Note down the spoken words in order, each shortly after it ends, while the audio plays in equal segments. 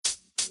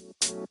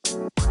Hey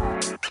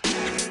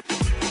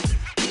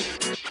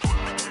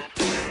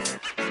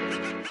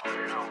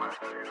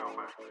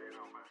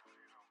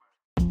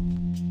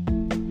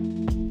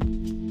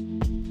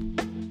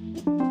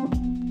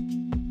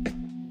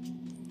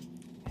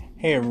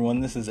everyone,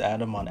 this is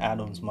Adam on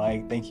Adam's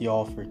Mic. Thank you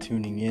all for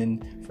tuning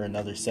in for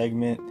another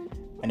segment.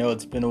 I know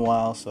it's been a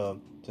while,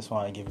 so just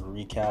want to give a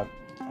recap.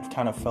 I've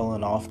kind of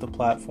fallen off the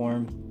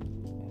platform,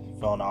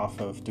 fallen off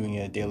of doing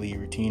a daily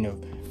routine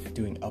of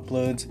doing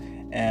uploads,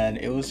 and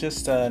it was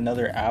just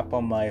another app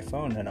on my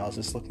phone, and I was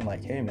just looking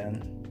like, hey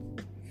man,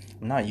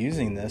 I'm not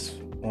using this.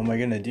 What am I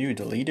going to do?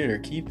 Delete it or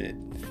keep it?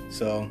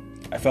 So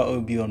I felt it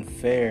would be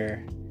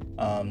unfair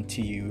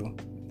to you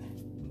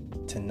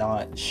to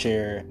not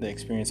share the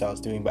experience I was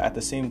doing, but at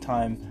the same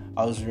time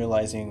I was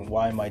realizing,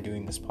 why am I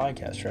doing this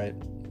podcast, right?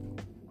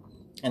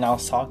 And I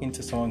was talking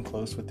to someone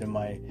close within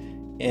my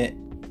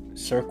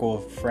circle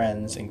of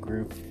friends and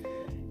group,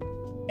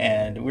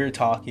 and we were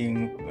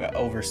talking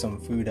over some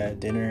food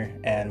at dinner,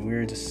 and we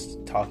were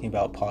just talking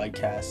about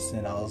podcasts,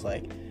 and I was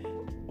like,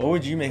 what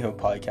would you make a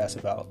podcast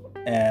about?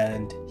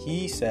 And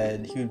he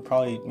said he would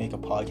probably make a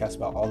podcast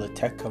about all the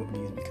tech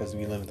companies because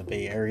we live in the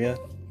Bay Area.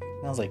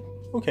 And I was like,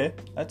 okay,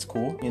 that's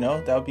cool.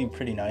 That would be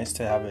pretty nice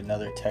to have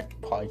another tech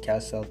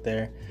podcast out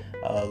there,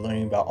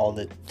 learning about all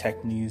the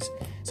tech news,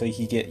 so you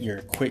can get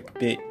your quick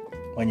bit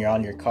when you're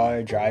on your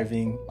car,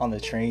 driving, on the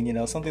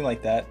train, something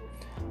like that.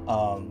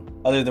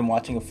 Other than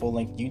watching a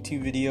full-length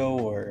YouTube video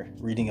or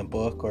reading a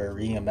book or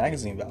reading a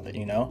magazine about it,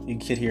 you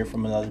could hear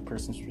from another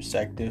person's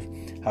perspective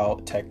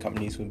how tech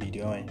companies would be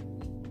doing.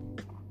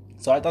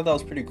 So I thought that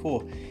was pretty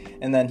cool.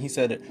 And then he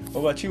said, what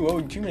about you? What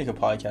would you make a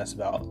podcast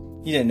about?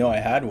 He didn't know I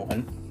had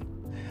one.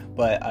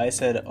 But I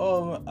said, I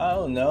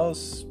don't know,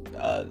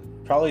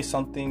 probably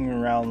something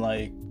around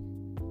like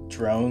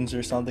drones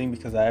or something,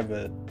 because I have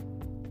a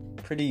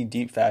pretty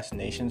deep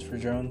fascinations for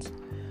drones.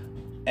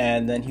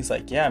 And then he's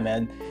like, yeah,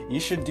 man, you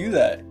should do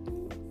that.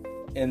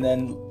 And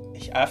then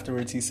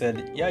afterwards he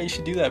said, yeah, you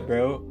should do that,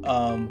 bro.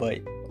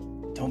 But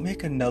don't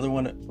make another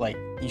one. Like,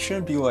 you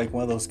shouldn't be like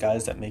one of those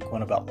guys that make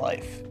one about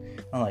life.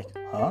 I'm like,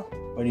 huh?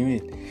 What do you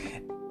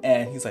mean?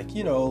 And he's like,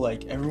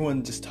 like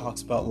everyone just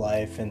talks about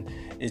life, and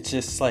it's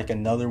just like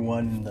another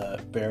one in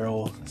the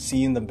barrel,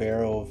 seeing the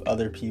barrel of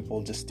other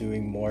people just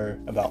doing more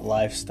about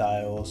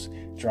lifestyles,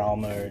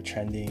 drama, or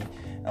trending.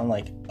 And I'm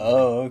like,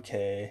 oh,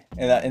 okay.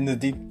 And in the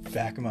deep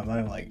back of my mind,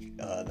 I'm like,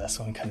 that's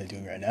what I'm kind of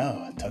doing right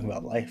now. I'm talking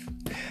about life.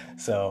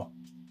 So,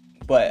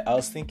 but I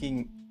was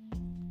thinking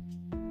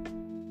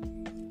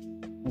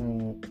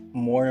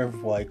more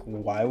of like,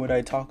 why would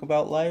I talk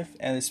about life?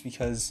 And it's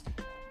because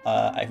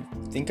I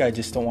think I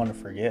just don't want to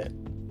forget.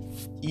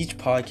 Each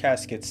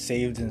podcast gets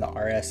saved in the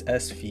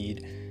RSS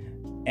feed,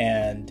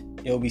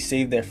 and it'll be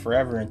saved there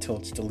forever until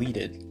it's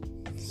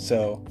deleted.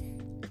 So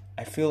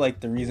I feel like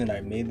the reason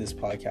I made this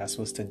podcast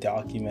was to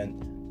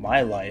document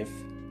my life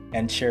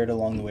and share it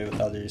along the way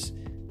with others,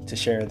 to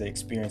share the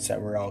experience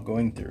that we're all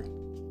going through.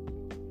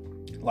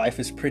 Life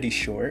is pretty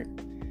short.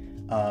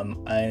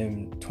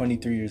 I'm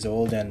 23 years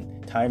old,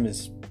 and time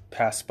has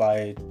passed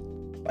by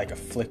like a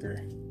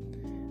flicker.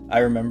 I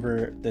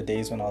remember the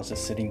days when I was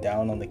just sitting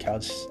down on the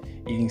couch,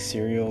 eating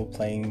cereal,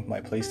 playing my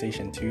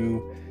PlayStation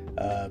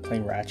 2,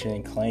 playing Ratchet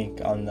and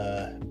Clank on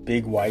the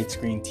big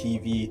widescreen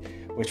TV,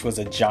 which was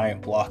a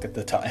giant block at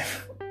the time.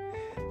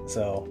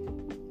 So,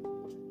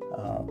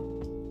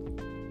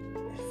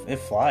 it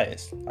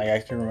flies. Like, I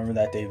can remember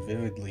that day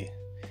vividly.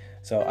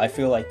 So I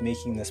feel like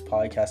making this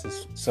podcast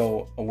is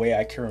so a way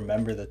I can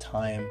remember the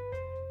time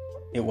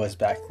it was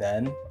back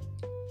then.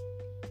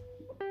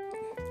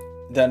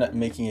 Then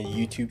making a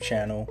YouTube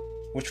channel,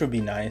 which would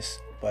be nice,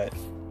 but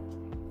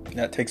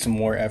that takes some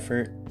more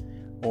effort.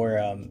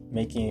 Or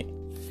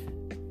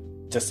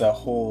making just a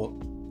whole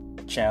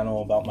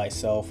channel about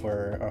myself,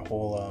 or a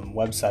whole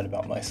website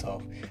about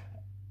myself.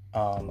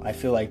 I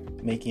feel like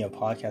making a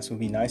podcast would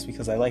be nice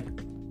because I like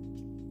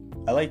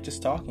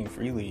just talking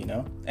freely,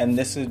 and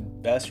this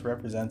best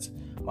represents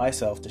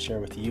myself to share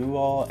with you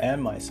all,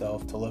 and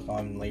myself to look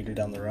on later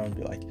down the road and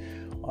be like,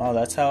 wow,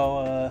 that's how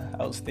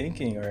I was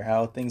thinking, or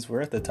how things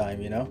were at the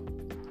time,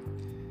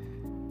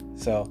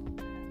 So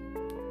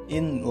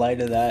in light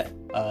of that,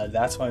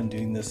 that's why I'm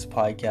doing this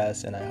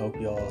podcast, and I hope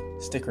you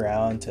all stick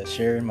around to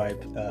share my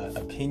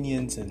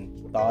opinions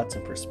and thoughts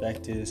and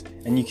perspectives,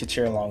 and you could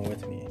share along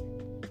with me.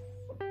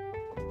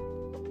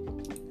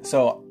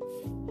 So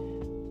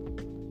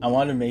I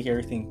want to make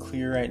everything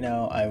clear right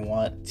now. I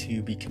want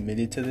to be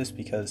committed to this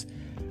because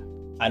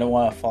I don't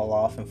want to fall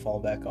off and fall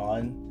back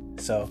on.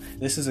 So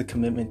this is a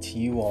commitment to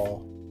you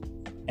all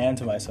and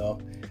to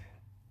myself,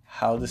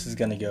 how this is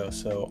going to go.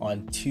 So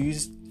on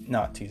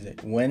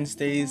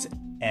Wednesdays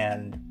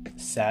and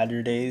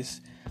Saturdays,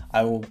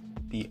 I will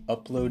be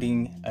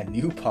uploading a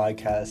new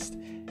podcast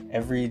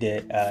every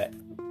day,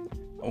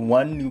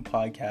 one new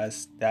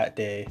podcast that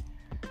day,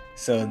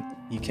 so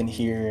you can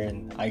hear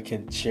and I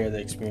can share the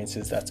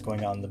experiences that's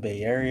going on in the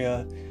Bay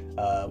Area,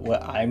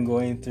 what I'm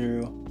going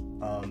through,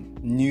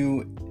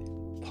 new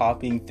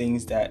popping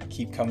things that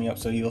keep coming up,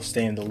 so you'll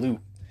stay in the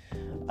loop.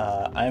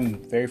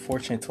 I'm very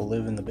fortunate to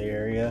live in the Bay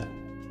Area.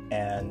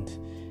 and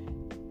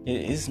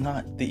it is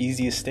not the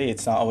easiest day.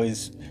 It's not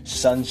always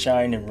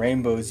sunshine and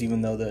rainbows,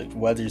 even though the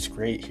weather's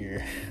great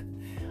here.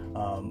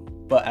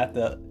 But at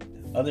the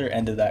other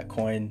end of that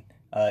coin,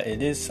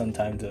 it is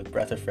sometimes a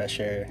breath of fresh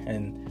air,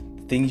 and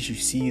the things you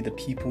see, the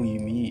people you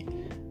meet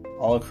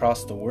all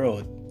across the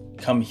world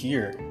come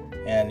here,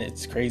 and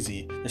it's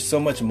crazy. There's so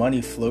much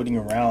money floating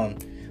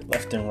around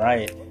left and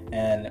right,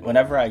 and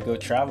whenever I go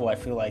travel, I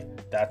feel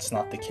like that's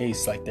not the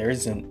case. Like, there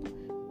isn't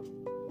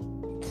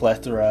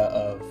plethora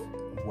of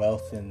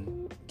wealth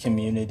and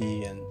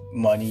community and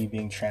money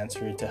being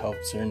transferred to help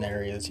certain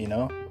areas,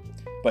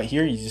 but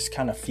here you just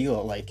kind of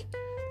feel like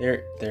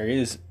there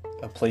is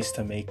a place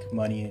to make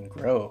money and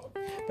grow,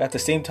 but at the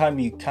same time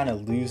you kind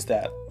of lose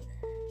that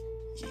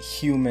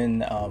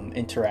human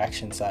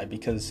interaction side,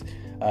 because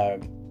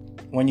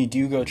when you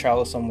do go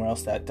travel somewhere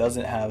else that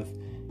doesn't have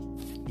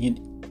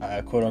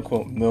quote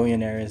unquote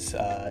millionaires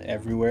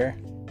everywhere,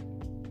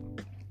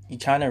 you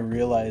kind of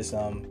realize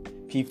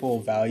people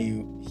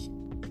value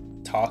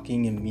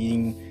talking and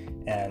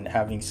meeting and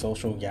having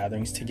social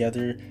gatherings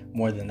together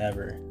more than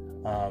ever.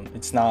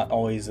 It's not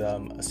always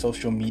a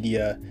social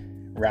media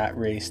rat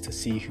race to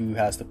see who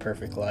has the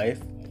perfect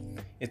life.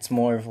 It's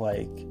more of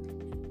like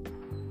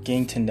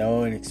getting to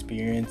know and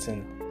experience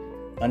and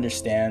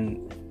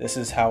understand, this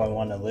is how I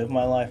want to live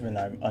my life, and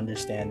I'm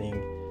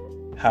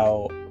understanding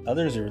how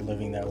others are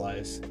living their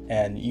lives,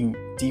 and you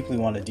deeply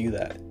want to do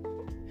that.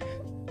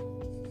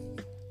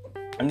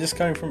 I'm just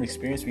coming from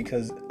experience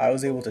because I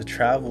was able to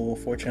travel,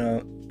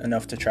 fortunate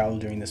enough to travel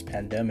during this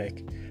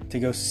pandemic, to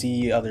go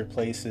see other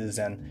places,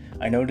 and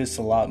I noticed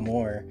a lot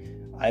more.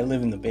 I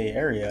live in the Bay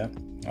Area.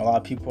 A lot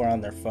of people are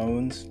on their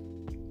phones,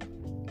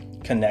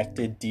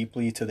 connected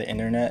deeply to the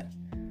internet,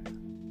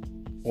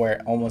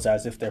 where almost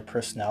as if their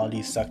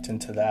personality is sucked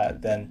into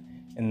that, than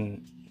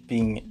in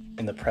being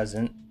in the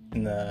present,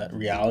 in the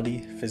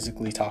reality,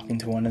 physically talking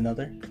to one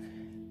another.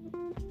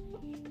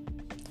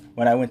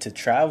 When I went to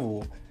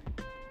travel,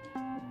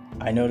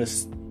 I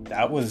noticed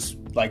that was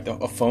like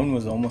a phone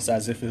was almost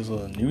as if it was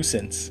a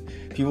nuisance.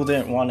 People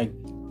didn't want to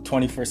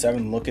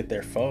 24/7 look at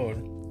their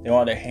phone. They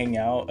wanted to hang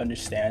out,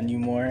 understand you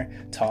more,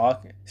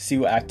 talk, see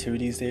what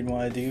activities they'd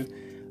want to do.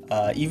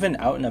 Even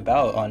out and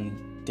about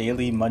on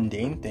daily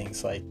mundane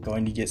things like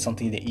going to get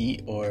something to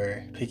eat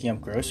or picking up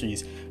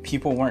groceries,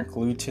 people weren't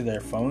glued to their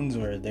phones,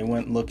 or they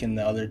wouldn't look in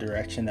the other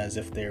direction as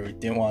if they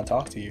didn't want to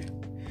talk to you.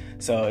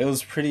 So it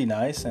was pretty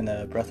nice and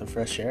a breath of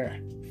fresh air.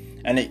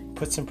 And it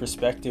puts in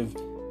perspective,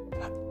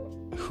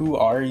 who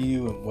are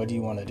you and what do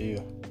you want to do?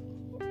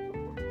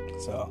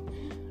 So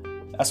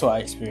that's what I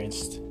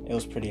experienced. It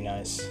was pretty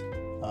nice.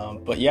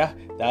 But yeah,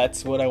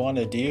 that's what I want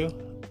to do.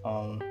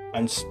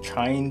 I'm just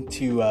trying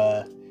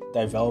to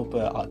develop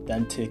an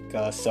authentic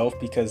self,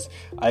 because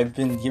I've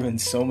been given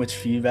so much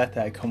feedback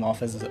that I come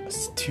off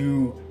as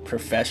too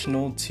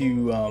professional,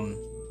 too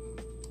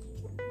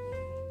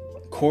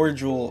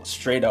cordial,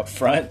 straight up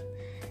front.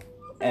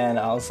 And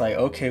I was like,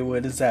 okay,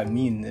 what does that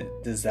mean?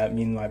 Does that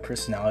mean my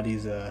personality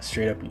is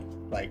straight up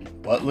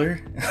like butler?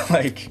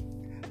 Like,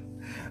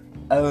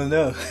 I don't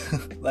know.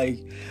 Like,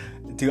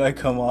 do I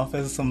come off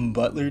as some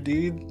butler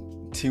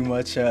dude? Too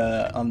much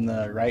on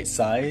the right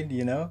side,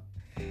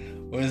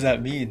 What does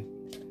that mean?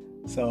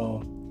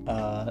 So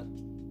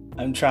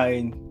I'm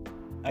trying,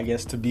 I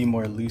guess, to be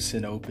more loose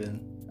and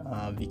open,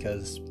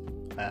 because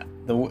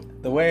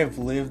the way I've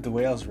lived, the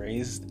way I was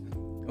raised,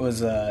 it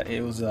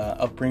was a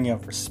upbringing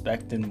of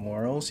respect and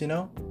morals,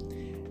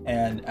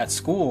 And at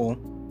school,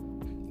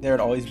 there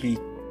would always be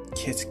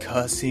kids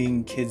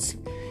cussing, kids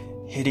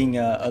hitting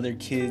other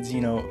kids,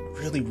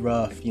 really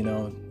rough,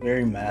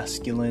 very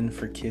masculine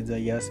for kids,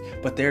 I guess.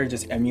 But they're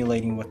just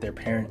emulating what their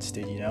parents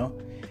did,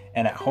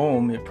 And at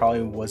home, it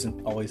probably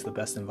wasn't always the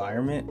best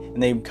environment,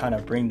 and they kind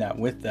of bring that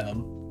with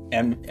them,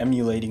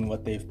 emulating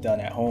what they've done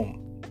at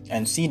home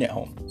and seen at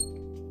home.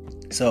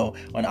 So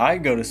when I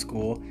go to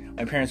school,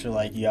 my parents are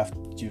like, you have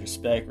to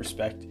respect.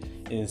 Respect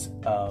is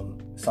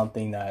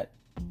something that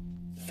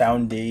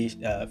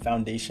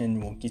foundation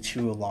will get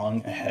you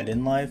along ahead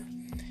in life.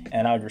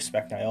 And I would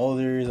respect my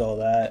elders, all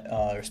that,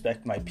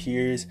 respect my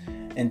peers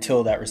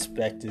until that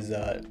respect is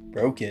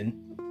broken.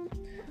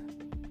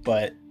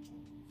 But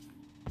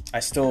I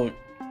still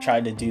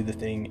tried to do the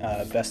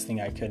best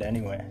thing I could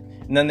anyway.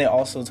 And then they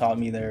also taught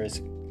me there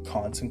is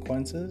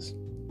consequences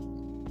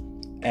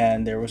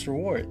and there was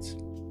rewards.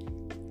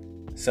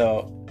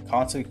 So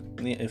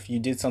consequently, if you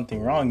did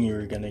something wrong, you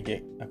were going to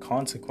get a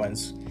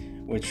consequence,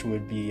 which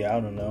would be, I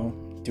don't know,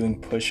 doing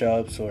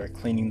push-ups or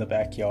cleaning the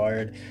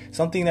backyard,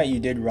 something that you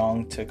did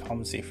wrong to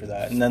compensate for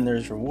that. And then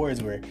there's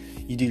rewards where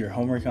you do your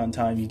homework on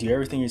time, you do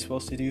everything you're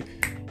supposed to do,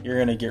 you're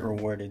going to get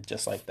rewarded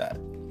just like that.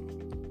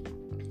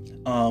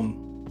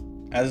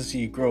 As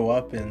you grow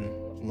up and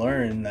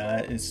learn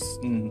that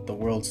the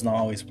world's not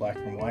always black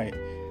and white.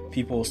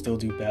 People will still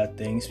do bad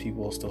things,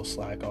 people will still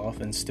slack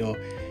off and still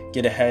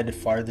get ahead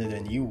farther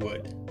than you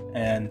would.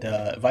 And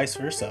vice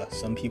versa.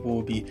 Some people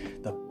will be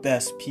the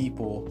best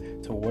people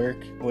to work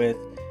with,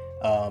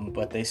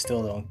 but they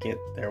still don't get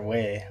their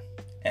way.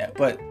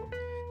 But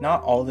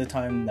not all the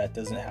time that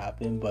doesn't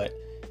happen, but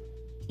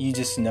you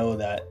just know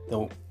that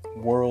the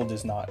world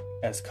is not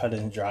as cut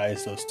and dry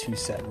as those two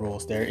set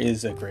rules. There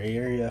is a gray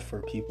area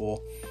for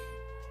people,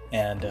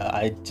 and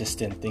I just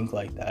didn't think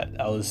like that.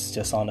 I was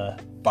just on a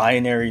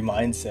binary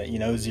mindset,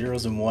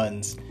 zeros and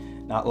ones,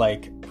 not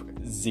like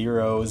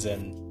zeros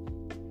and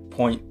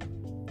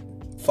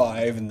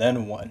 0.5 and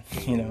then 1,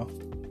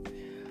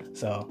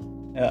 So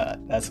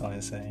that's what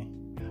I'm saying.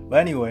 But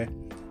anyway,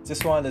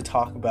 just wanted to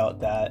talk about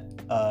that.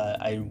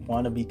 I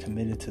want to be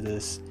committed to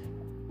this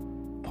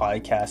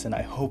podcast, and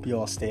I hope you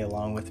all stay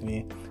along with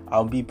me.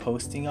 I'll be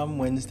posting on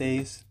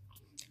Wednesdays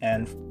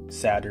and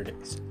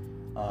Saturdays,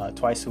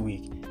 twice a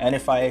week. And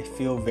if I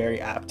feel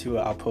very apt to it,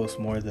 I'll post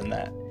more than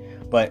that.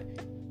 But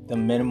the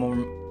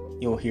minimum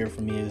you'll hear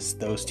from me is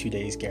those 2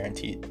 days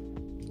guaranteed.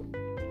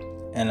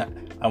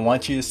 And I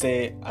want you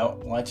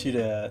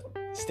to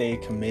stay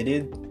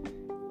committed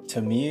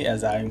to me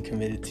as I'm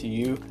committed to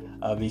you,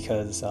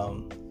 because I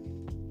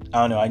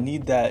don't know, I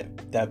need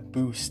that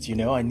boost,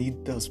 I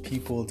need those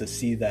people to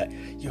see that,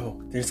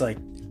 there's like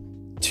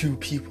 2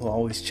 people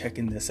always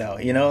checking this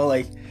out,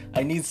 like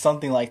I need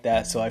something like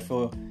that, so I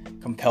feel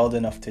compelled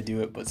enough to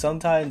do it. But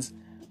sometimes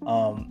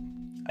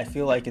I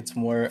feel like it's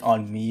more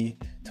on me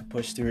to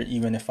push through it,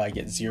 even if I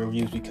get 0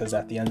 views, because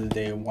at the end of the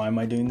day, why am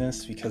I doing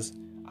this? Because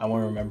I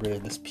want to remember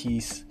this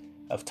piece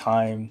of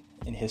time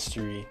in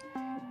history,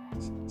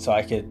 so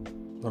I could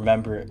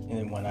remember it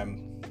when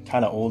I'm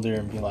kind of older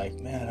and be like,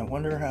 man, I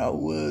wonder how it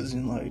was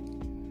in like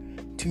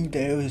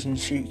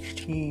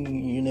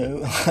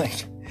 2016,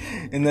 like,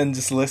 and then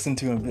just listen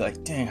to it and be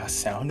like, dang, I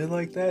sounded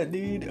like that,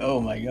 dude.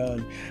 Oh my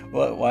god,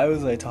 why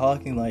was I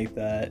talking like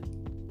that?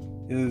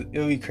 It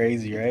would be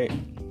crazy, right?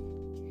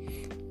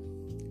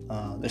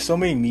 There's so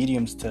many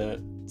mediums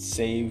to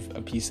save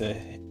a piece of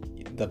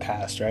the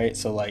past, right?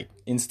 So like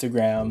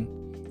Instagram,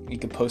 you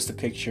could post a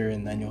picture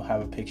and then you'll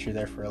have a picture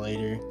there for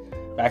later.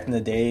 Back in the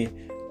day,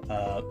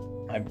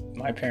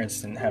 my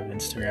parents didn't have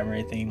Instagram or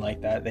anything like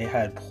that. They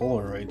had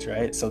Polaroids,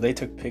 right? So they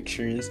took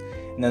pictures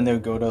and then they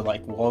would go to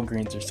like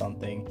Walgreens or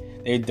something.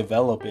 They'd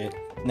develop it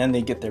and then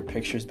they get their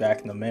pictures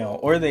back in the mail.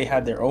 Or they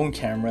had their own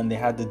camera and they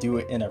had to do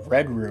it in a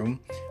red room,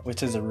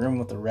 which is a room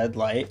with a red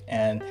light,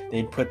 and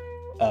they'd put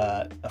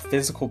a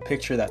physical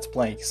picture that's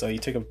blank. So you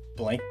took a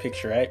blank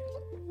picture, right?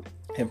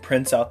 It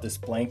prints out this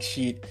blank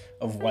sheet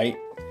of white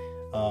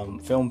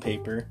film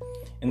paper,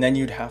 and then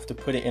you'd have to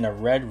put it in a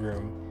red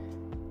room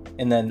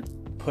and then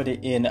put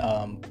it in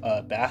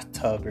a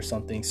bathtub or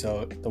something,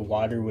 so the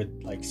water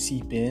would like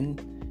seep in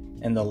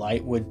and the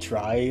light would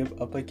dry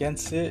up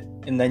against it,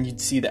 and then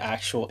you'd see the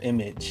actual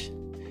image.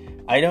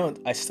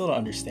 I still don't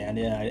understand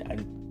it. I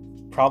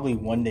probably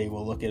one day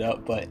will look it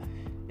up, but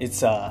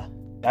it's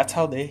that's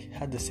how they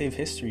had to save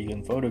history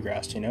in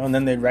photographs, and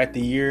then they'd write the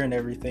year and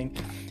everything.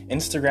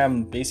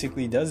 Instagram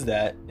basically does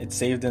that. It's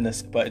saved in a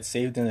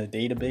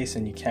database,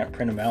 and you can't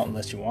print them out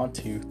unless you want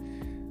to.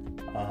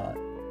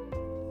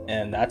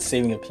 And that's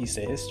saving a piece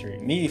of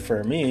history.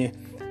 For me,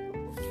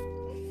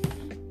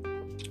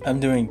 I'm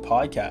doing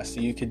podcasts, so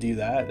you could do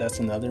that. That's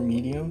another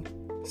medium,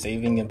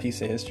 saving a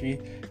piece of history.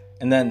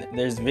 And then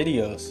there's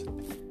videos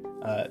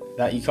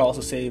that you can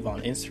also save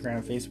on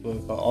Instagram,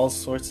 Facebook, all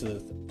sorts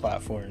of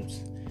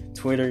platforms.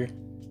 Twitter,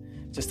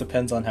 just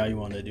depends on how you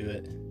want to do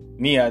it.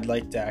 Me, I'd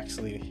like to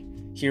actually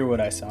hear what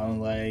I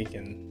sound like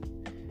and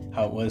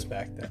how it was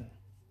back then.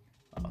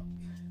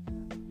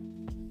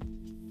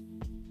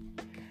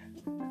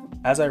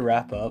 As I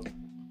wrap up,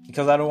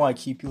 because I don't want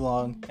to keep you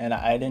long and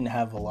I didn't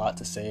have a lot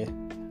to say,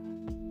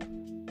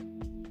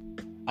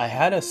 I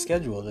had to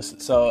schedule this.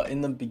 So in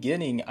the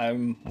beginning, I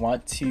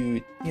want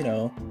to,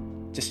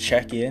 just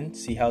check in,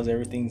 see how's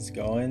everything's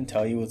going,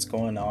 tell you what's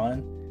going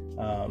on,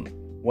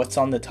 what's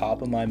on the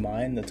top of my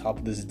mind, the top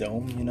of this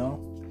dome,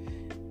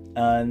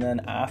 and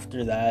then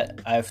after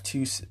that, I have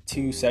two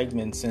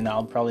segments, and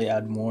I'll probably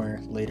add more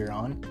later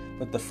on.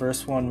 But the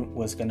first one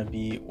was going to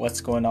be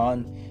what's going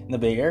on in the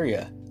Bay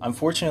Area. I'm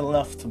fortunate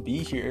enough to be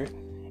here,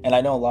 and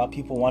I know a lot of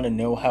people want to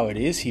know how it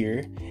is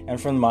here. And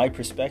from my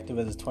perspective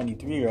as a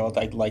 23-year-old,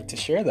 I'd like to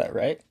share that,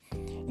 right?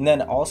 And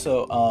then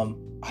also,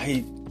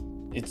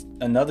 it's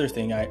another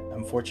thing.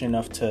 I'm fortunate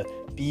enough to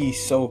be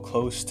so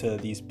close to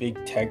these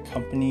big tech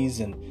companies,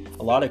 and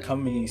a lot of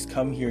companies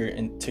come here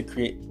and to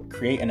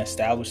create and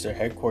establish their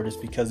headquarters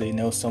because they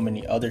know so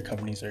many other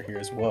companies are here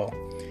as well.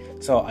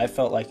 So I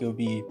felt like it would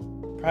be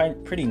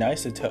pretty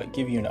nice to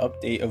give you an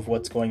update of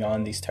what's going on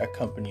in these tech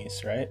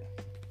companies, right?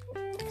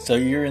 So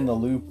you're in the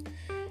loop,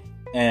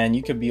 and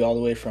you could be all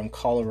the way from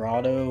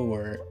Colorado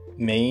or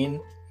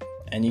Maine,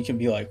 and you can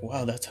be like,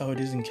 wow, that's how it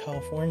is in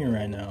California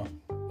right now.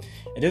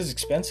 It is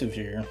expensive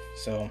here,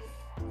 so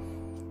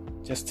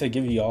just to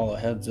give you all a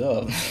heads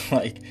up,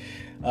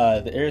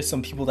 there are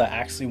some people that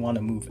actually want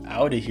to move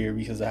out of here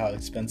because of how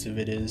expensive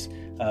it is.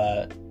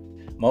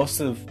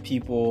 Most of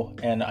people,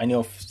 and I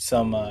know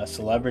some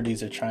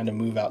celebrities are trying to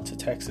move out to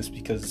Texas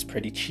because it's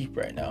pretty cheap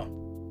right now.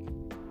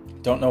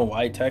 Don't know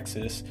why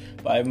Texas,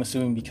 but I'm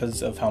assuming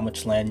because of how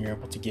much land you're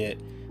able to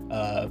get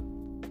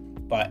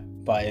by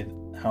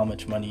how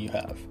much money you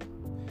have.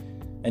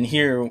 And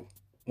here,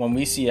 when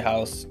we see a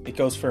house, it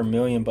goes for $1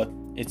 million, but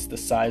it's the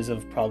size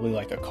of probably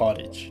like a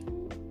cottage,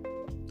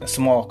 a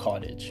small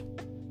cottage.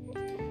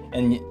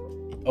 And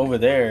over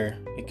there,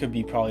 it could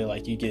be probably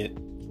like you get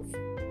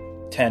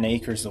 10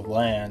 acres of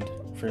land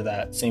for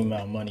that same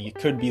amount of money. It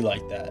could be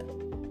like that.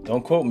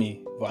 Don't quote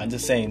me, but I'm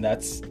just saying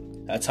that's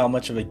how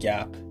much of a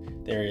gap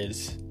there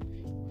is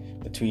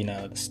between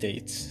the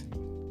states.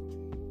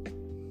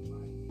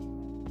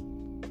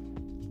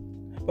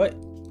 But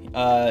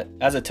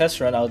as a test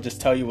run, I'll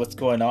just tell you what's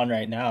going on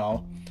right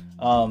now.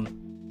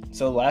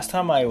 So last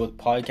time I was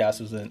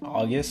podcast was in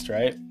August,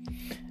 right?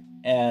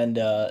 And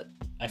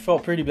I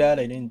felt pretty bad.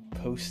 I didn't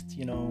post,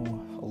 a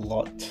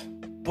lot.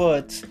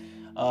 But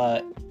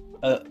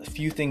a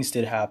few things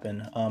did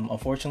happen.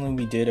 Unfortunately,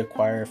 we did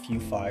acquire a few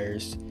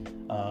fires,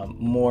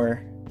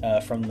 more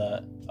from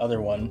the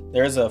other one.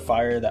 There's a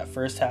fire that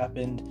first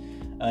happened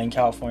in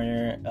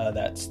California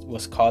that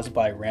was caused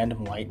by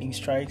random lightning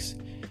strikes.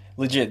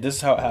 Legit, this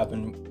is how it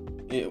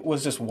happened. It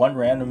was just one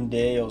random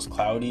day. It was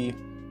cloudy,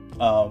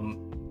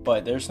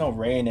 but there's no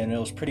rain, and it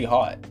was pretty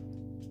hot.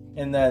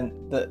 And then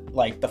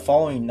the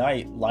following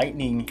night,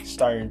 lightning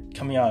started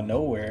coming out of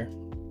nowhere,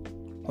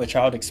 which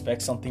I would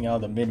expect something out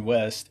of the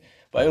Midwest.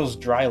 But it was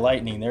dry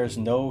lightning. There's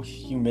no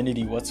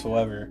humidity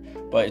whatsoever.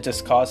 But it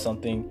just caused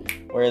something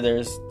where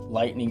there's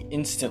lightning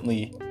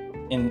instantly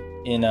in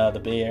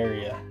the Bay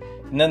Area.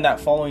 And then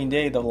that following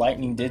day, the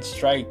lightning did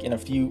strike in a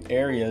few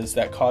areas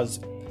that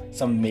caused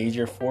some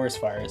major forest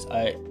fires.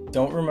 I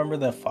don't remember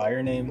the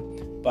fire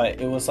name,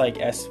 but it was like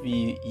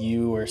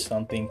SVU or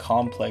something,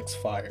 complex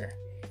fire.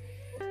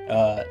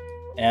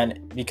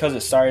 And because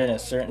it started in a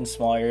certain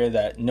small area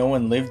that no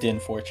one lived in,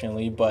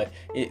 fortunately, but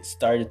it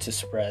started to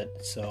spread.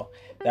 So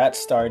that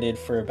started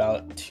for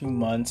about 2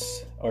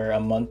 months or a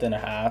month and a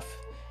half.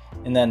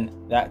 And then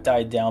that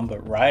died down.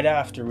 But right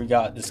after, we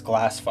got this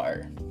glass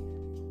fire.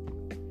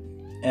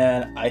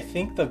 And I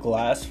think the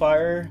glass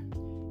fire,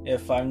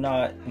 if I'm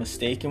not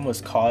mistaken,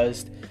 was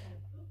caused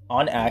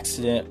on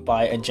accident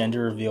by a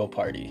gender reveal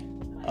party.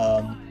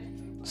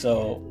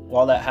 So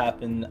while that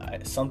happened,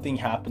 something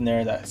happened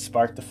there that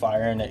sparked the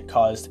fire, and it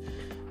caused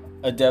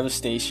a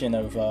devastation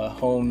of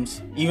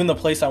homes. Even the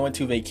place I went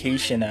to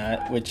vacation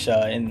at, which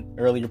in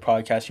earlier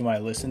podcasts you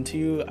might listen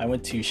to, I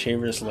went to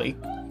Shavers Lake.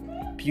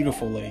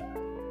 Beautiful lake.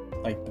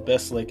 Like the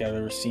best lake I've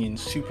ever seen.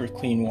 Super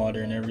clean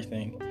water and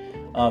everything.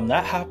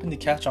 That happened to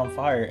catch on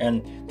fire,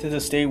 and to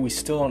this day we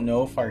still don't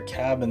know if our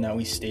cabin that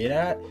we stayed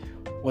at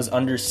was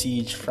under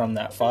siege from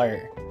that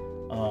fire.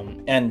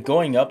 And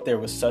going up there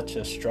was such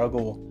a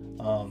struggle.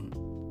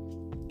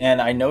 And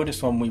I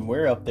noticed when we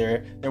were up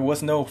there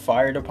was no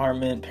fire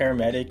department,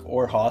 paramedic,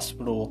 or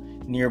hospital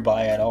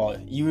nearby at all.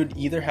 You would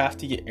either have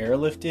to get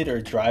airlifted or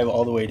drive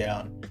all the way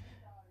down.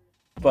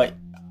 But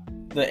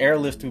the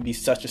airlift would be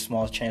such a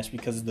small chance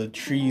because the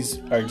trees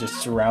are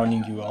just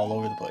surrounding you all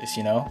over the place,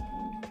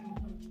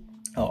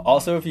 Oh,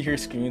 also, if you hear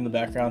screaming in the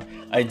background,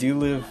 I do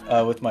live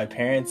with my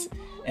parents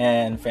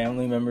and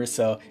family members,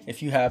 so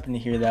if you happen to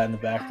hear that in the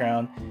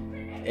background,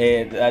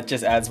 that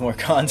just adds more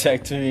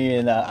context to me,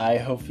 and I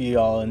hope you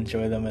all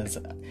enjoy them as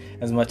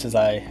much as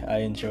I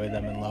enjoy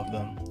them and love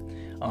them.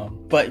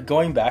 But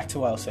going back to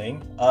what I was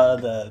saying,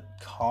 the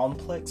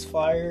complex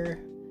fire,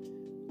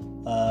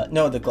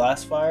 the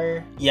glass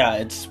fire, yeah,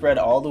 it spread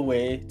all the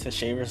way to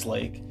Shavers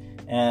Lake,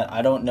 and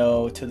I don't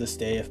know to this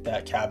day if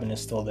that cabin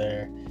is still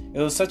there. It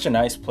was such a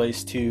nice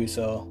place too,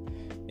 so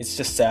it's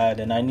just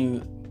sad. And I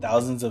knew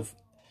thousands of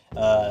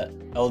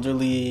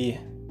elderly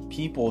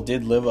people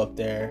did live up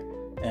there,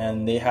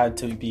 and they had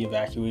to be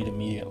evacuated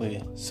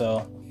immediately.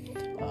 So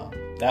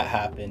that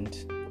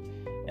happened.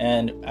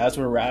 And as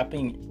we're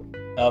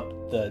wrapping up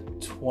the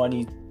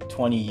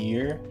 2020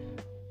 year,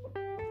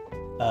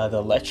 the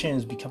election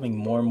is becoming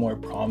more and more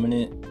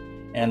prominent,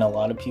 and a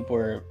lot of people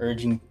are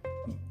urging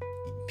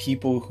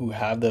people who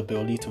have the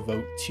ability to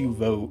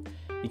vote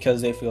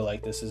because they feel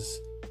like this is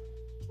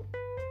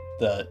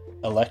the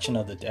election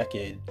of the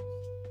decade.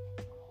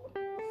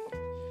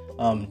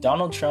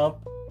 Donald Trump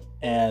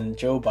and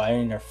Joe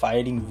Biden are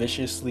fighting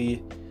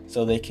viciously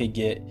so they could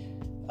get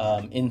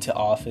into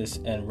office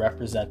and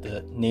represent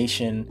the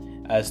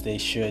nation as they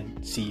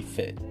should see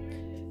fit.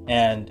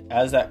 And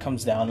as that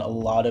comes down, a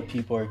lot of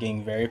people are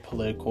getting very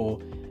political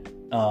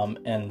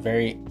and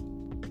very,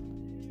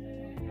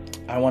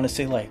 I want to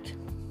say, like,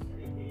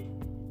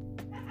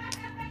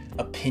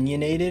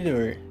 opinionated,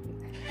 or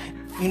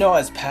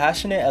as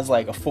passionate as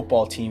like a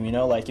football team.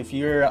 Like if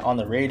you're on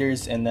the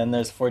Raiders and then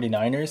there's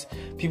 49ers,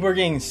 people are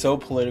getting so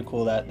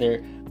political that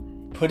they're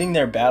putting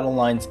their battle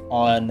lines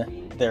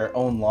on their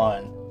own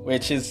lawn,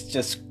 which is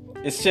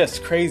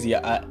just crazy.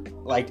 I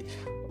like,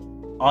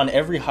 on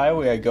every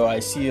highway I go, I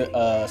see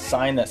a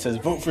sign that says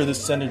vote for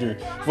this senator,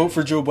 vote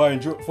for Joe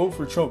Biden, vote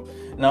for Trump,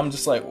 and I'm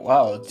just like,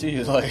 wow,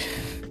 dude, like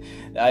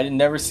I'd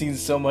never seen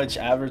so much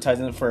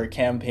advertising for a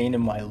campaign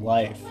in my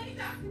life.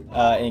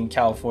 In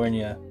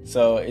California,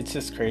 so it's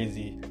just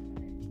crazy.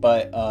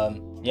 But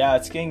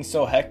it's getting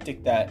so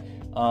hectic that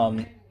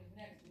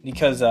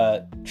because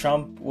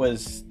Trump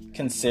was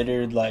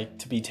considered like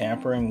to be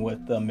tampering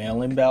with the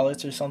mail-in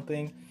ballots or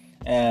something,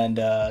 and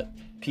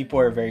people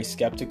are very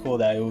skeptical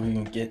that it will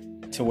even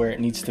get it to where it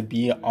needs to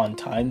be on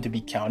time to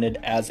be counted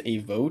as a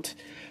vote.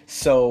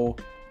 So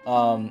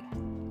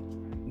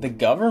the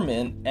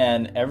government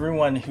and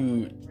everyone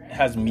who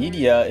has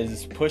media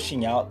is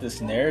pushing out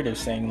this narrative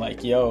saying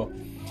like, yo,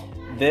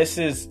 this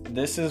is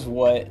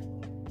what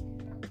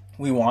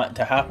we want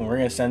to happen. We're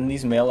going to send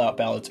these mail out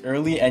ballots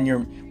early, and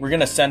we're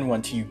going to send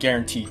one to you,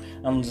 guaranteed.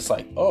 I'm just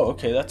like, oh,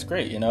 okay, that's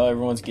great.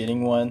 Everyone's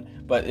getting one,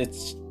 but it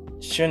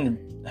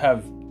shouldn't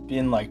have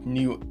been like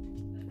new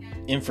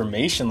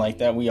information like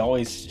that. We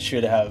always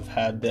should have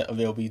had the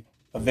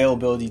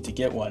availability to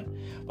get one.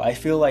 But I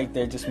feel like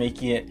they're just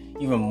making it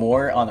even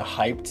more on a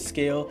hyped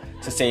scale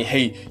to say,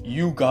 hey,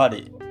 you got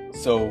it.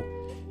 So,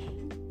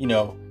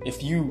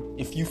 if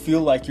you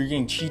feel like you're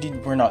getting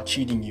cheated, we're not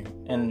cheating you.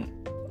 And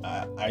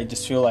I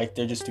just feel like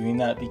they're just doing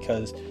that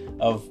because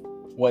of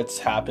what's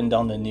happened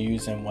on the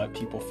news and what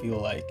people feel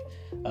like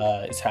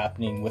is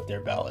happening with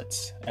their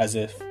ballots, as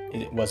if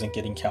it wasn't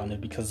getting counted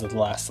because of the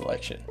last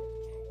election.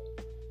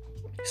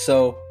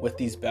 So with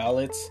these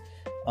ballots,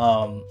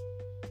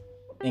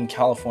 in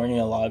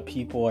California, a lot of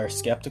people are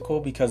skeptical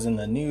because in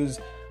the news,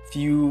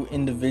 few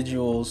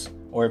individuals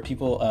or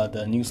people,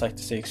 the news like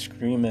to say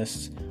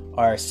extremists,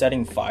 are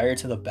setting fire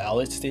to the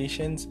ballot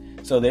stations.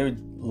 So they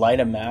would light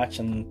a match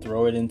and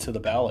throw it into the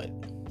ballot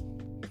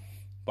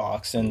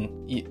box.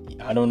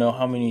 And I don't know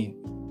how many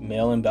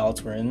mail-in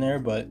ballots were in there,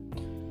 but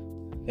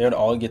they would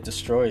all get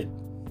destroyed.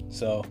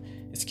 So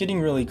it's getting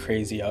really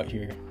crazy out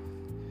here.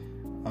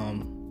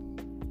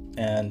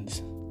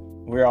 And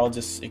we're all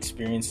just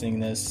experiencing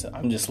this.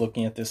 I'm just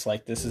looking at this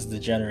like this is the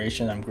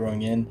generation I'm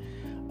growing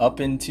up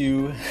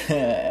into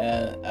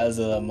as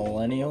a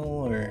millennial,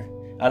 or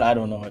I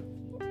don't know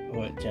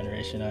what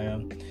generation I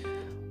am.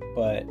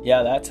 But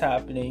yeah, that's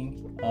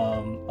happening.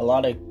 A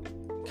lot of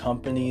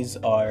companies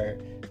are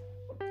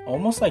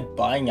almost like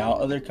buying out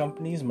other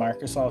companies.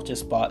 Microsoft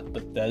just bought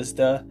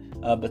Bethesda.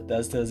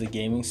 Bethesda is a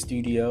gaming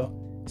studio,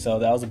 so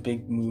that was a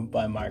big move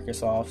by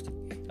Microsoft.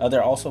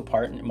 They're also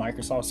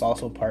Microsoft's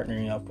also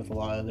partnering up with a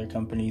lot of other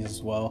companies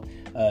as well,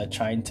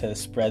 trying to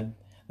spread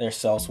their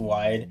sales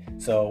wide.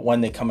 So when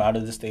they come out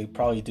of this, they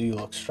probably do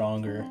look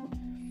stronger.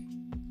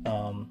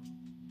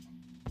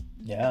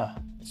 Yeah,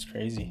 it's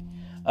crazy.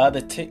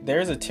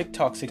 There's a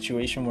TikTok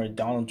situation where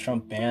Donald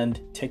Trump banned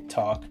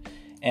TikTok,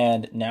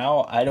 and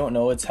now I don't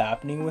know what's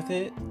happening with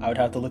it. I would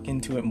have to look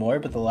into it more,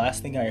 but the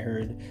last thing I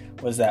heard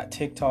was that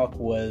TikTok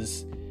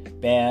was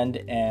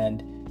banned,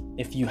 and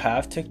if you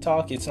have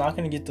TikTok, it's not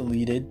going to get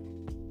deleted.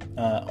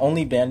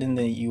 Only banned in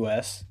the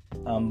US,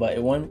 but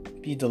it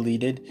won't be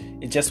deleted.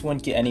 It just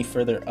won't get any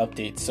further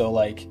updates. So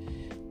like,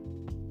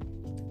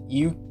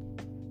 you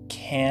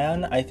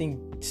can, I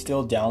think,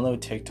 still download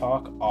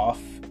TikTok off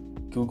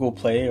Google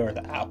Play or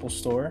the Apple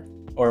Store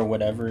or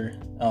whatever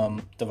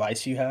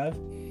device you have,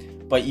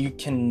 but you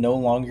can no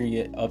longer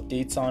get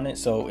updates on it,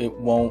 so it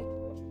won't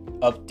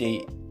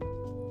update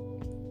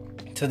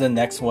to the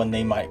next one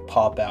they might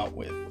pop out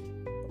with.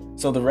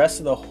 So the rest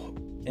of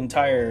the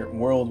entire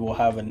world will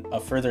have a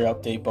further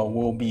update, but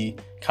we'll be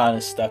kind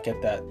of stuck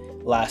at that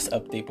last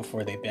update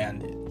before they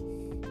banned it,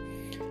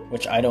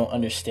 which I don't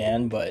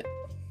understand, but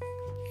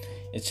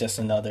it's just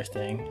another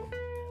thing.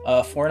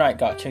 Fortnite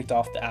got kicked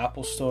off the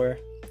Apple Store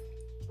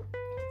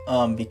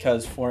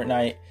because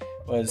Fortnite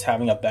was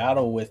having a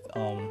battle with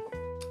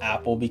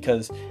Apple,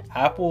 because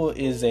Apple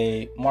is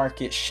a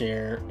market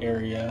share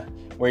area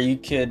where you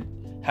could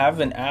have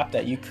an app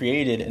that you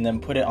created and then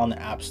put it on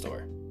the App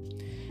Store.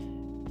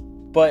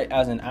 But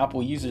as an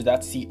Apple user,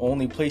 that's the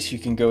only place you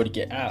can go to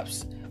get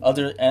apps.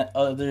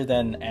 Other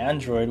than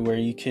Android, where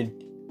you could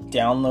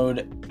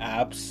download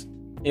apps,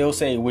 it'll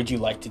say, would you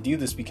like to do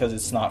this, because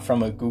it's not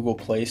from a Google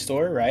Play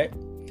Store, right?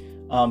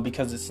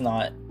 Because it's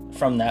not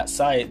from that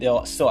site,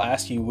 they'll still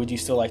ask you, would you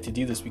still like to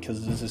do this,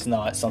 because this is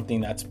not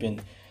something that's been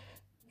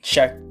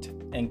checked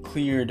and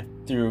cleared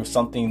through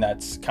something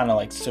that's kind of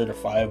like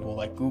certifiable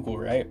like Google,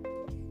 right?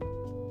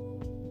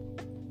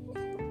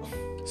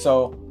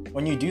 So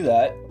when you do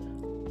that,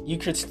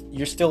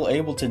 you're still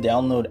able to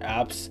download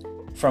apps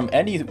from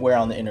anywhere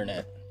on the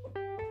internet.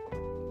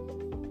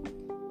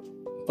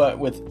 But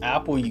with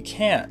Apple, you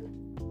can't.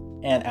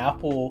 And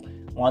Apple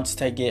wants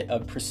to get a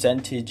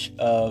percentage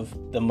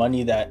of the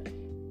money that,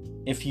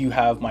 if you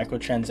have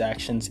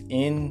microtransactions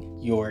in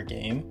your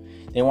game,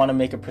 they want to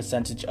make a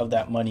percentage of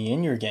that money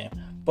in your game.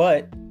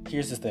 But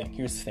here's the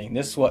thing.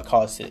 This is what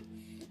caused it.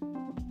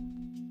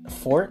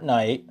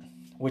 Fortnite,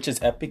 which is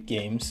Epic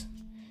Games,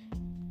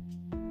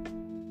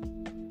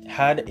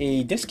 had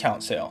a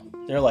discount sale.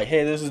 They're like,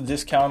 hey, there's a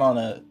discount on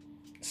a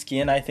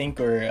skin, I think,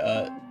 or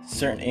a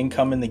certain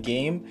income in the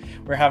game.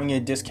 We're having a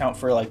discount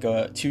for like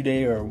a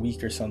 2-day or a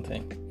week or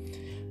something.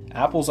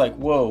 Apple's like,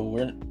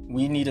 whoa,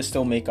 we need to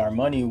still make our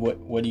money.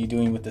 What are you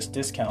doing with this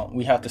discount?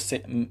 We have to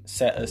set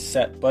a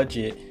set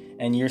budget,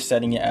 and you're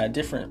setting it at a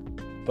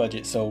different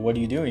budget. So what are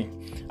you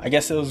doing? I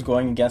guess it was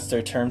going against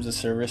their terms of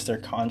service, their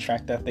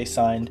contract that they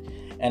signed.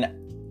 And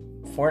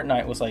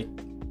Fortnite was like,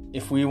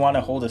 if we want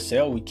to hold a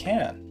sale, we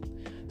can.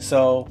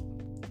 So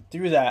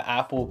through that,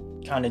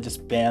 Apple kind of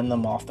just banned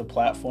them off the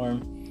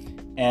platform,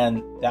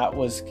 and that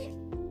was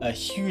a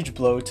huge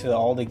blow to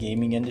all the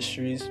gaming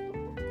industries,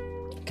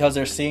 because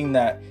they're seeing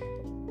that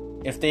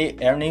if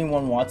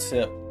anyone wants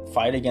to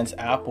fight against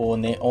Apple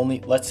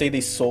and let's say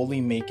they solely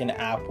make an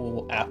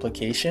Apple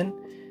application,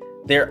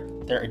 they're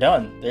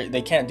done.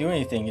 They can't do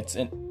anything.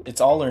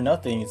 It's all or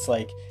nothing. It's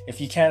like,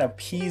 if you can't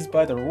appease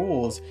by the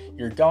rules,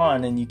 you're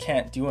gone and you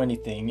can't do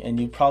anything, and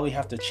you probably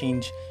have to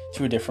change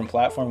to a different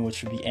platform,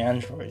 which would be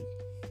Android.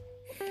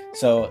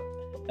 So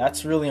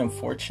that's really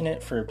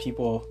unfortunate for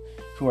people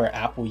who are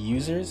Apple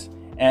users,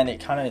 and it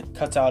kind of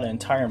cuts out an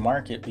entire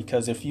market,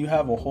 because if you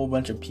have a whole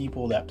bunch of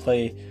people that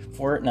play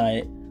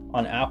Fortnite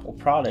on Apple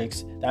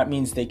products, that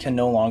means they can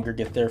no longer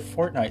get their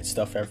Fortnite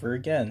stuff ever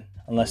again,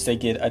 unless they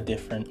get a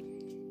different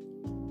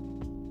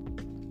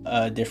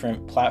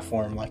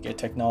platform, like a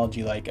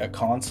technology like a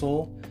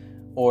console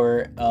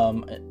or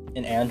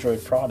an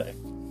Android product.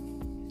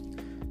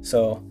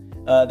 So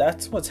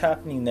that's what's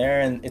happening there,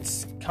 and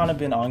it's kind of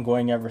been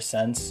ongoing ever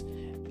since,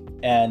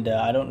 and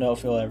I don't know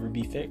if it'll ever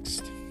be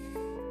fixed.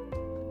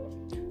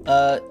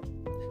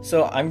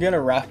 So I'm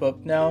gonna wrap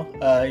up now.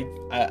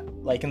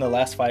 Like in the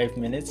last 5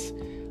 minutes,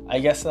 I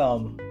guess.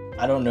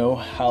 I don't know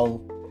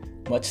how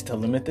much to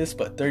limit this,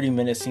 but 30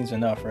 minutes seems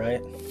enough,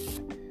 right?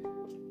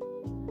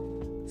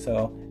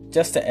 So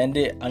just to end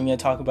it, I'm gonna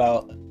talk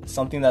about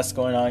something that's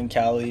going on in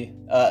Cali.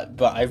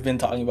 But I've been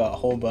talking about a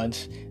whole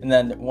bunch, and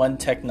then one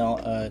tech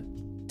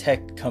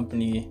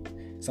company,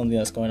 something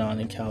that's going on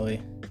in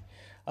Cali.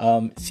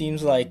 It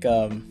seems like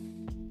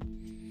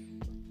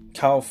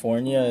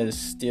California is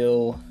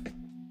still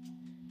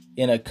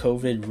in a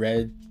COVID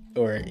red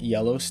or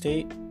yellow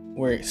state.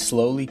 We're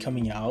slowly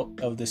coming out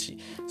of this.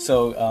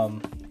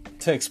 So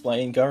to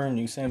explain, Governor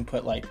Newsom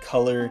put like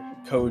color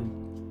code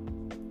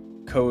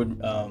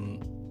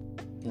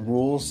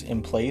rules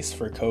in place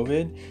for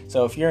COVID.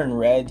 So if you're in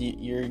red,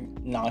 you're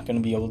not going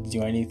to be able to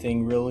do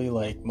anything really.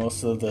 Like,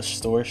 most of the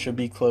stores should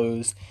be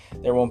closed.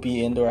 There won't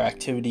be indoor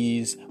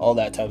activities, all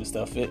that type of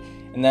stuff.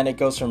 And then it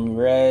goes from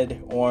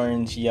red,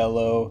 orange,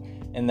 yellow,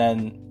 and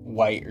then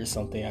white or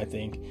something, I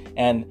think.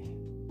 And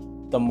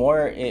the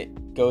more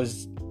it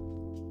goes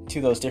to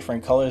those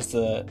different colors,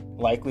 the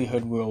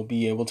likelihood we'll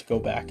be able to go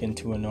back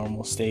into a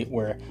normal state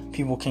where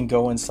people can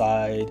go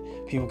inside,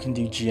 people can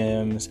do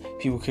gyms,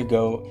 people could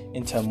go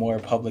into more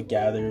public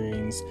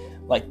gatherings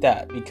like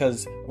that,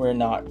 because we're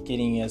not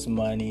getting as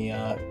many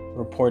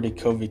reported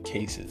COVID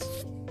cases.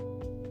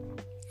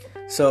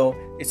 So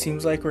it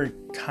seems like we're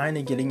kind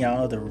of getting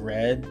out of the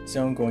red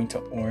zone, going to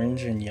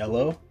orange and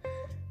yellow.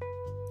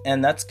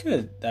 And that's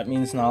good. That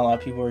means not a lot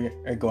of people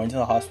are going to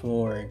the hospital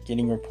or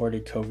getting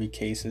reported COVID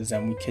cases,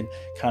 and we could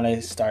kind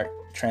of start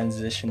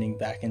transitioning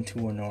back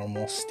into a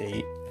normal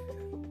state.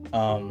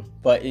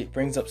 But it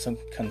brings up some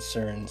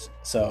concerns.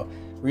 So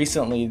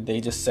recently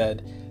they just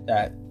said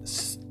that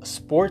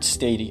sports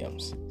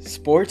stadiums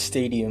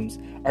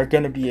are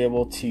going to be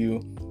able to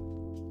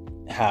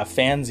have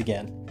fans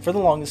again. For the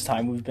longest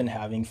time, we've been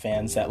having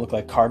fans that look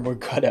like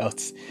cardboard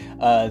cutouts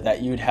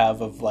that you'd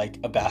have of like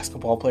a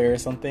basketball player or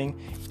something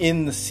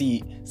in the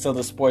seat. So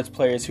the sports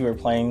players who are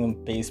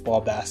playing baseball,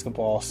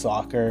 basketball,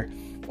 soccer,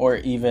 or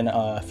even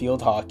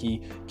field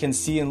hockey can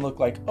see and look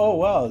like, oh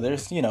wow,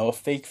 there's, a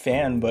fake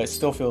fan, but it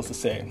still feels the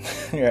same,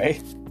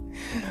 right?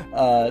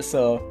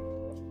 So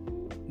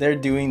they're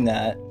doing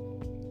that.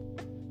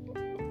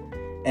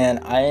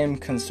 And I am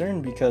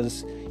concerned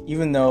because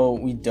even though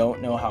we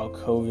don't know how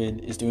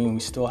COVID is doing,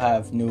 we still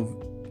have no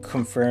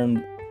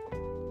confirmed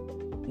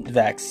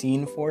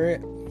vaccine for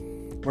it.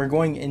 We're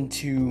going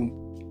into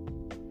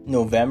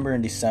November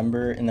and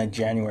December and then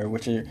January,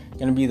 which are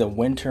going to be the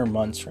winter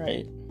months,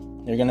 right?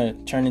 They're going to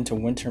turn into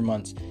winter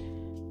months.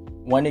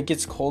 When it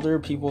gets colder,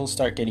 people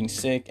start getting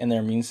sick and their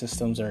immune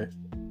systems are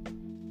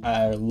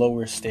at a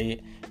lower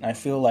state. And I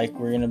feel like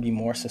we're going to be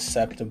more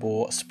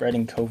susceptible of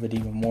spreading COVID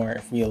even more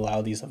if we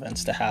allow these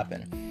events to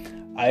happen.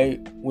 I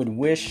would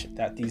wish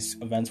that these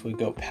events would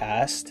go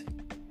past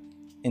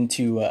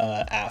into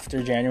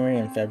after January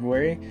and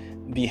February,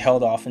 be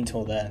held off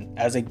until then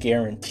as a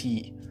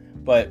guarantee.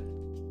 But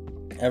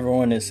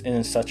everyone is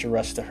in such a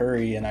rush to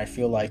hurry, and I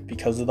feel like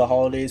because of the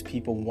holidays,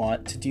 people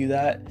want to do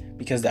that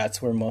because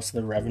that's where most of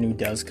the revenue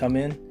does come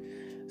in.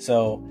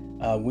 So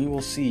we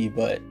will see,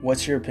 but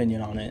what's your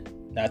opinion on it?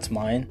 That's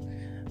mine.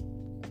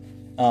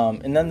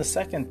 And then the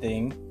second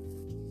thing,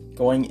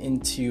 going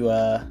into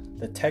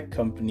the tech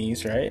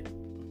companies, right?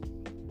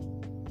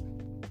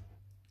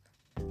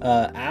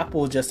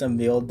 Apple just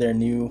unveiled their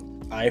new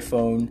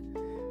iPhone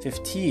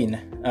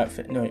 15.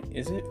 No,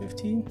 is it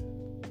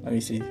 15? Let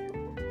me see.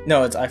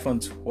 No, it's iPhone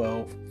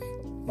 12.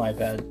 My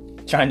bad.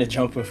 Trying to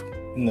jump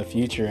in the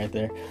future right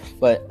there.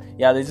 But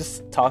yeah, they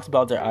just talked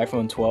about their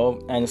iPhone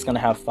 12, and it's going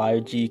to have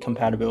 5G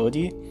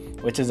compatibility,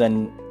 which is a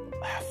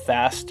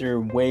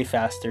way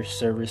faster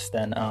service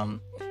than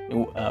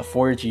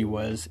 4G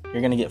was. You're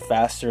going to get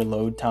faster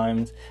load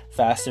times,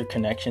 faster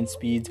connection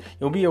speeds.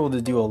 You'll be able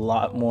to do a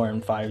lot more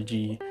in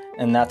 5G.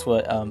 And that's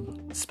what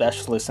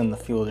specialists in the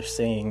field are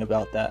saying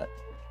about that.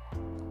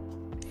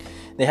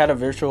 They had a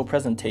virtual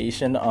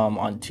presentation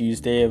on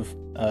Tuesday of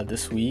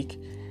this week,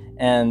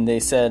 and they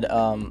said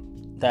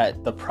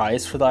that the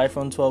price for the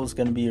iPhone 12 is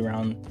going to be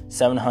around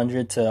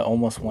 $700 to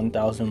almost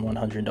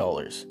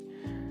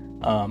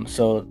 $1,100.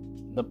 So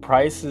the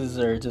prices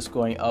are just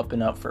going up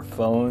and up for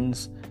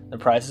phones. The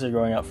prices are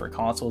going up for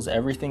consoles.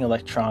 Everything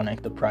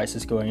electronic, the price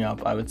is going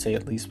up, I would say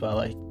at least by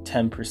like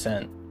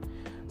 10%.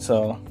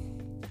 So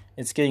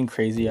it's getting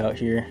crazy out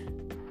here.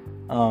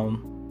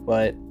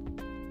 But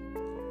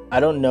I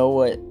don't know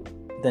what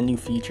the new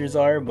features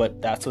are,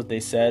 but that's what they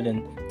said.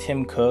 And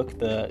Tim Cook,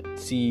 the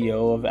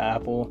CEO of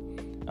Apple,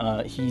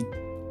 I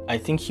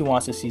think he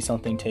wants to see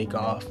something take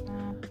off.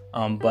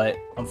 But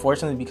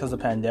unfortunately, because of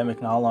the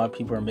pandemic, not a lot of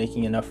people are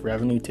making enough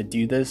revenue to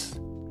do this,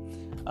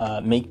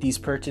 make these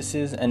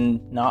purchases,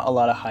 and not a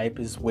lot of hype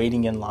is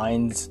waiting in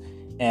lines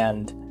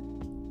and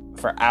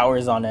for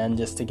hours on end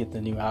just to get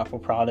the new Apple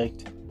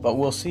product. But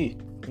we'll see.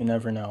 You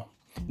never know.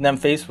 And then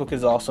Facebook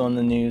is also in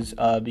the news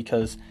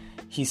because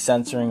he's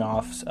censoring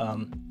off,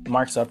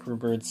 Mark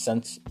Zuckerberg's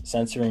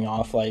censoring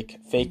off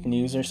like fake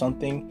news or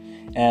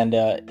something, and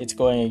it's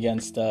going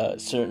against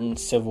certain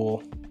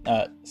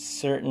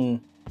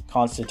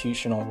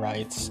constitutional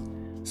rights.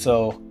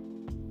 So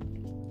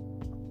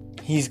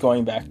he's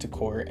going back to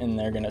court and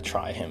they're going to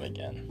try him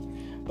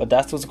again. But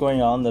that's what's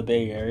going on in the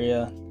Bay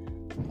Area.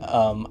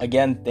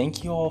 Again,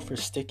 thank you all for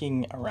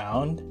sticking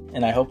around,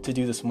 and I hope to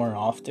do this more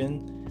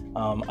often.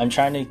 I'm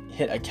trying to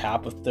hit a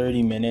cap of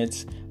 30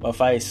 minutes, but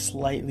if I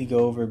slightly go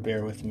over,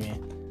 bear with me.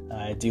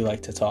 I do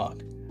like to talk.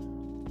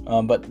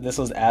 But this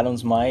was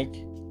Adam's mic.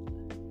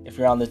 If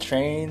you're on the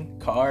train,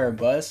 car, or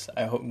bus,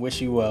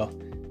 wish you well,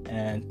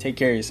 and take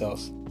care of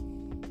yourselves.